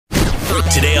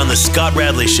Today on the Scott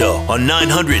Radley Show on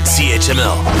 900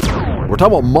 CHML. We're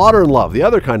talking about modern love, the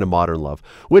other kind of modern love,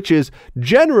 which is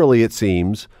generally, it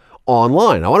seems,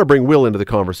 online. I want to bring Will into the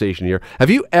conversation here. Have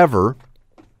you ever,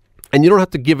 and you don't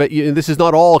have to give it, this is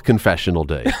not all confessional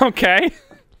day. Okay.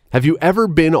 Have you ever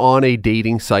been on a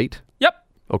dating site? Yep.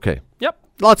 Okay. Yep.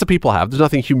 Lots of people have. There's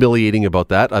nothing humiliating about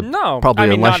that. No. Probably I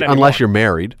mean, unless you're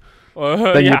married.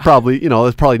 Then yeah. you're probably,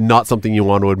 that's probably not something you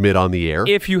want to admit on the air.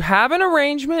 If you have an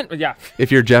arrangement, yeah.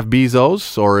 If you're Jeff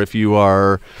Bezos or if you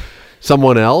are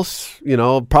someone else,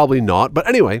 probably not. But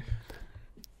anyway,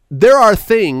 there are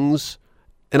things,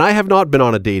 and I have not been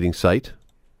on a dating site.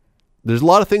 There's a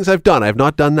lot of things I've done. I have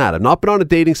not done that. I've not been on a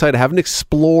dating site. I haven't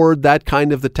explored that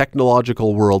kind of the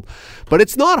technological world. But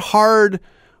it's not hard,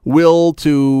 Will,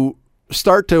 to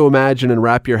start to imagine and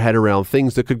wrap your head around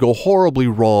things that could go horribly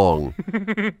wrong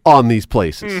on these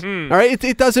places. All right?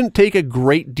 It doesn't take a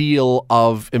great deal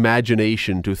of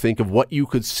imagination to think of what you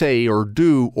could say or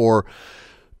do, or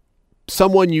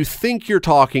someone you think you're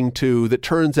talking to that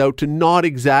turns out to not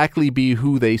exactly be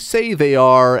who they say they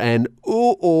are, and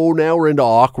now we're into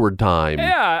awkward time.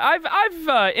 Yeah,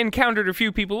 I've encountered a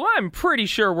few people who I'm pretty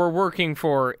sure were working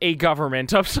for a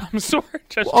government of some sort,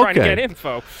 just trying to get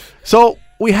info. So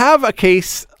we have a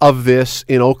case of this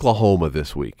in Oklahoma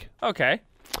this week. Okay.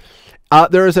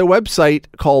 There is a website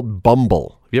called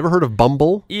Bumble. Have you ever heard of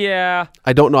Bumble? Yeah.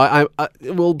 I don't know.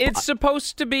 It's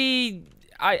supposed to be...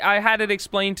 I had it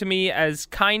explained to me as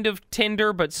kind of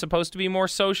Tinder, but supposed to be more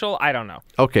social. I don't know.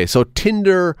 Okay, so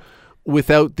Tinder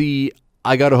without the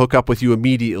I got to hook up with you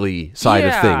immediately side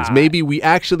of things. Maybe we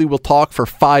actually will talk for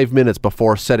 5 minutes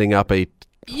before setting up a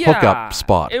hookup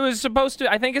spot. It was supposed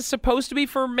to, I think it's supposed to be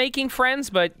for making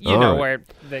friends, but you know where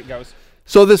that goes.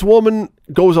 So this woman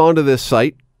goes onto this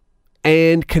site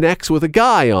and connects with a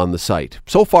guy on the site.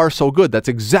 So far, so good. That's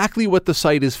exactly what the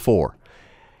site is for.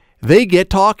 They get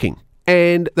talking.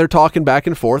 And they're talking back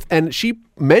and forth, and she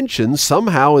mentions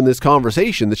somehow in this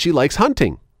conversation that she likes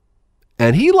hunting.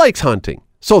 And he likes hunting.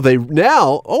 So they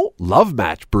now, love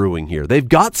match brewing here. They've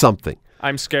got something.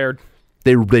 I'm scared.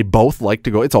 They both like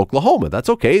to go. It's Oklahoma. That's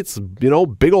okay. It's,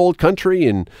 big old country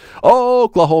and,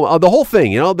 Oklahoma. The whole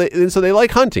thing, and so they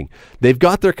like hunting. They've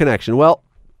got their connection. Well,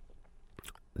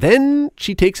 then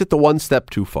she takes it the one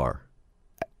step too far.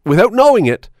 Without knowing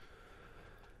it,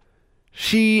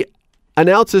 she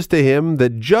announces to him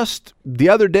that just the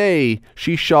other day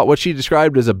she shot what she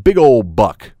described as a big old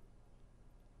buck.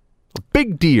 A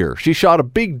big deer. She shot a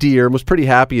big deer and was pretty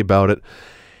happy about it.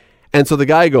 And so the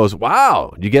guy goes,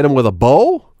 wow, did you get him with a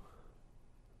bow?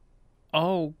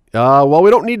 Oh. Well, we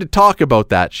don't need to talk about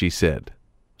that, she said.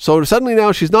 So suddenly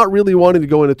now she's not really wanting to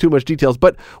go into too much details.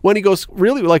 But when he goes,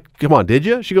 really, come on, did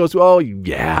you? She goes, oh,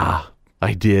 yeah,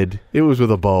 I did. It was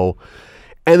with a bow.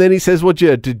 And then he says,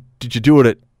 did you do it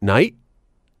at night?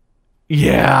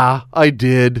 Yeah, I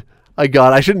did.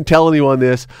 I shouldn't tell anyone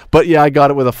this, but yeah, I got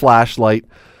it with a flashlight.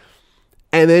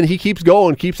 And then he keeps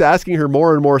going, keeps asking her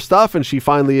more and more stuff, and she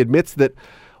finally admits that,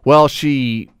 well,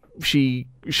 she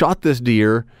shot this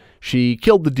deer, she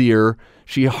killed the deer,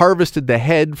 she harvested the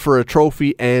head for a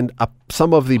trophy and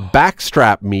some of the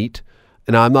backstrap meat.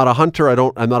 And I'm not a hunter,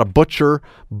 I'm not a butcher,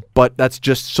 but that's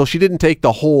just, so she didn't take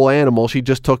the whole animal, she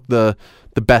just took the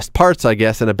best parts, I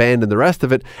guess, and abandoned the rest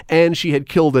of it, and she had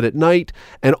killed it at night,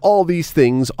 and all these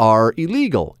things are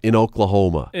illegal in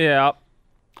Oklahoma. Yeah.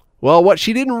 Well, what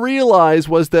she didn't realize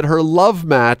was that her love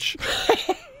match,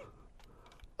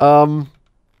 her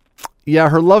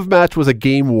love match was a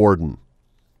game warden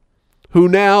who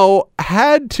now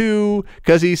had to,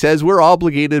 because he says we're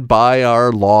obligated by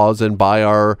our laws and by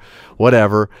our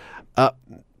whatever,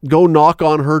 go knock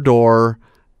on her door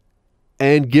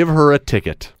and give her a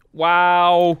ticket.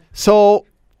 Wow. So,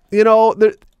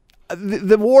 the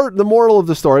moral of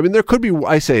the story, I mean, there could be,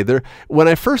 when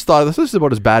I first thought this is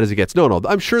about as bad as it gets. No,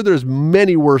 I'm sure there's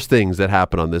many worse things that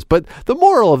happen on this. But the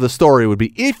moral of the story would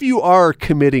be, if you are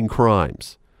committing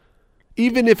crimes,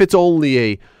 even if it's only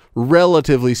a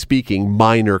relatively speaking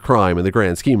minor crime in the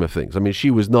grand scheme of things. I mean,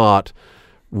 she was not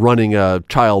running a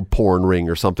child porn ring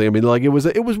or something. I mean, it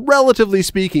was relatively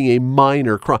speaking a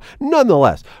minor crime.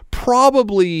 Nonetheless,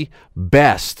 probably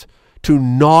best to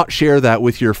not share that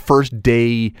with your first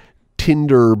day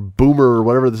Tinder boomer or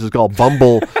whatever this is called,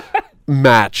 Bumble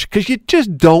match, because you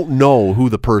just don't know who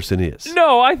the person is.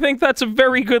 No, I think that's a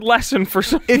very good lesson for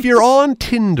some. If you're on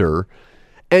Tinder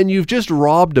and you've just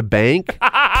robbed a bank,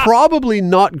 probably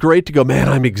not great to go, man,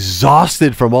 I'm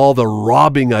exhausted from all the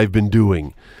robbing I've been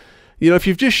doing. If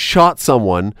you've just shot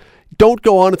someone, don't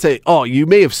go on and say, oh, you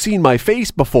may have seen my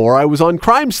face before. I was on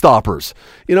Crime Stoppers.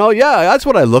 Yeah, that's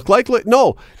what I look like.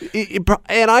 No,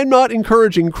 and I'm not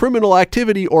encouraging criminal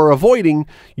activity or avoiding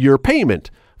your payment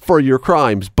for your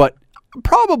crimes, but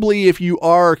probably if you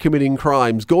are committing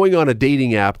crimes, going on a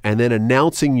dating app and then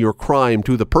announcing your crime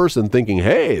to the person thinking,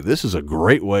 hey, this is a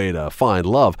great way to find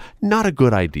love, not a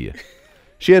good idea.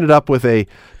 She ended up with a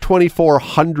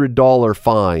 $2,400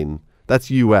 fine. That's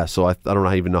U.S., so I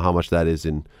don't even know how much that is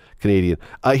in Canadian.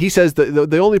 He says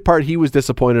the only part he was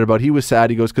disappointed about, he was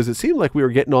sad, he goes, because it seemed like we were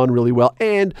getting on really well,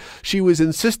 and she was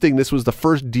insisting this was the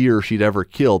first deer she'd ever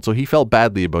killed, so he felt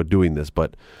badly about doing this,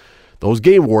 but those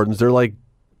game wardens, they're like,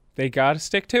 they got to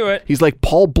stick to it. He's like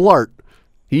Paul Blart.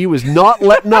 He was not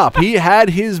letting up. He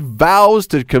had his vows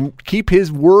to keep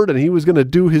his word, and he was going to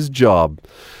do his job.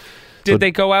 Did they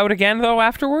go out again, though,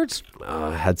 afterwards?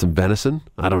 Had some venison?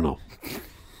 I don't know.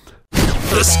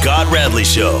 The Scott Radley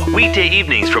Show. Weekday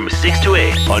evenings from 6 to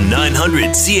 8 on 900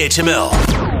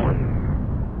 CHML.